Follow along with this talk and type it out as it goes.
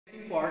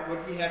part,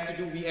 what we have to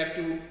do, we have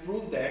to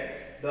prove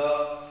that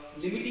the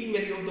limiting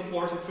value of the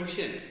force of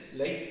friction,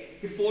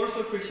 like the force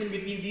of friction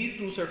between these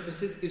two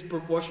surfaces is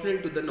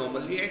proportional to the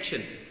normal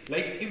reaction.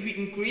 Like if we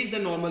increase the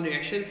normal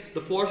reaction,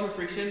 the force of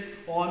friction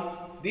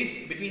on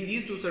this between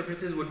these two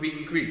surfaces would be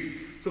increased.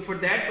 So for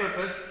that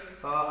purpose,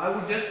 I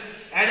would just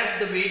add up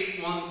the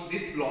weight on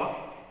this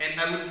block, and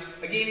I would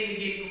again and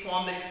again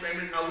perform the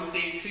experiment. I would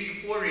take 3 to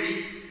 4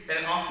 readings,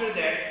 and after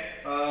that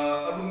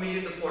I would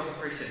measure the force of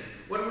friction.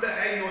 What would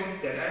I notice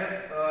that I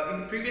have in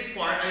the previous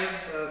part I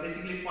have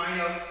basically find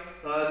out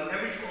the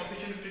average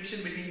coefficient of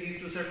friction between these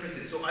two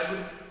surfaces. So I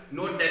would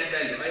note that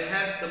value. I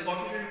have the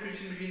coefficient of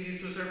friction between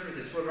these two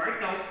surfaces. So right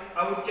now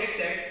I would check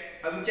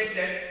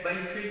that by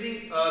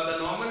increasing the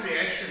normal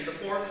reaction, the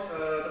force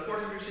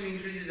of friction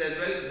increases as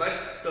well,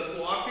 but the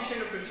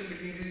coefficient of friction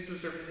between these two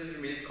surfaces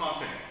remains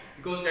constant,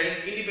 because that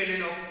is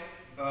independent of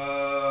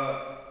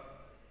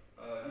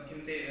you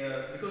can say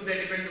because that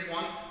depends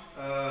upon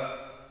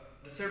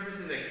the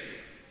surfaces actually.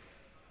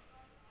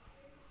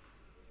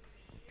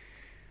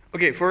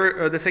 Okay,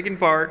 for the second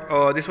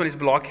part, this one is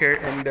block here,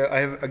 and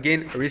I have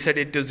again reset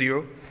it to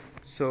 0.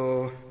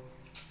 So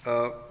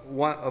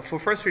for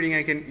first reading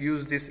I can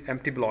use this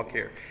empty block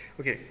here.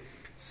 Okay,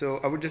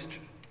 so I would just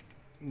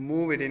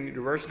move it in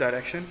reverse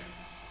direction.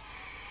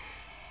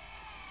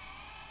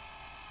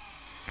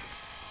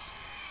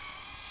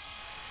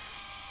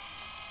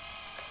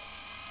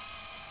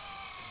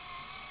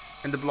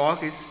 And the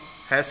block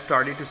has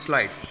started to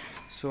slide.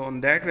 So on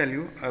that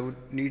value I would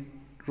need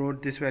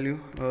wrote this value.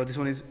 This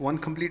one is 1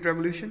 complete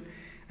revolution,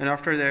 and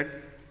after that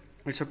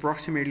it's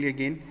approximately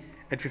again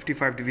at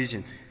 55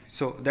 division.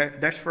 So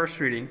that's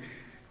first reading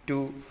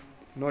to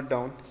note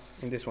down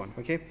in this one.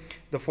 Okay,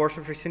 the force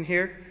of friction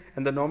here,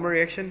 and the normal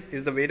reaction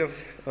is the weight of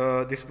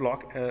this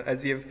block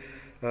as we have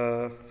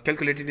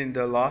calculated in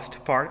the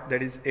last part,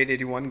 that is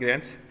 881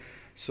 grams.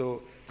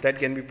 So that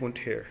can be put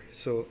here.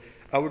 So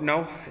I would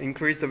now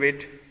increase the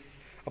weight,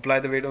 apply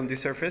the weight on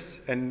this surface,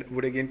 and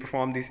would again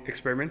perform this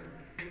experiment.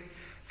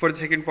 For the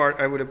second part,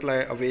 I would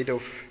apply a weight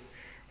of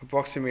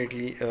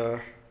approximately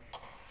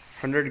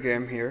 100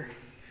 gram here.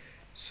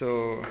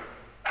 So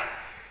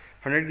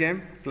 100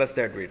 gram plus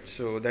that weight.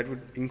 So that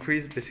would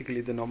increase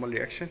basically the normal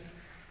reaction.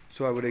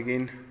 So I would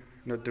again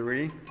note the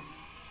reading.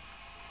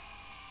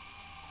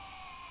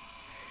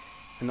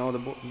 And now the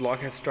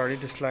block has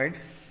started to slide.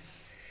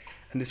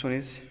 And this one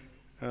is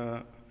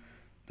the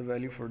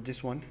value for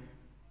this one.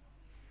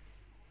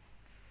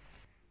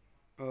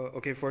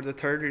 Okay, for the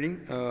third reading,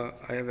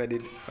 I have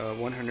added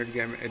 100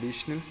 gram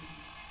additional.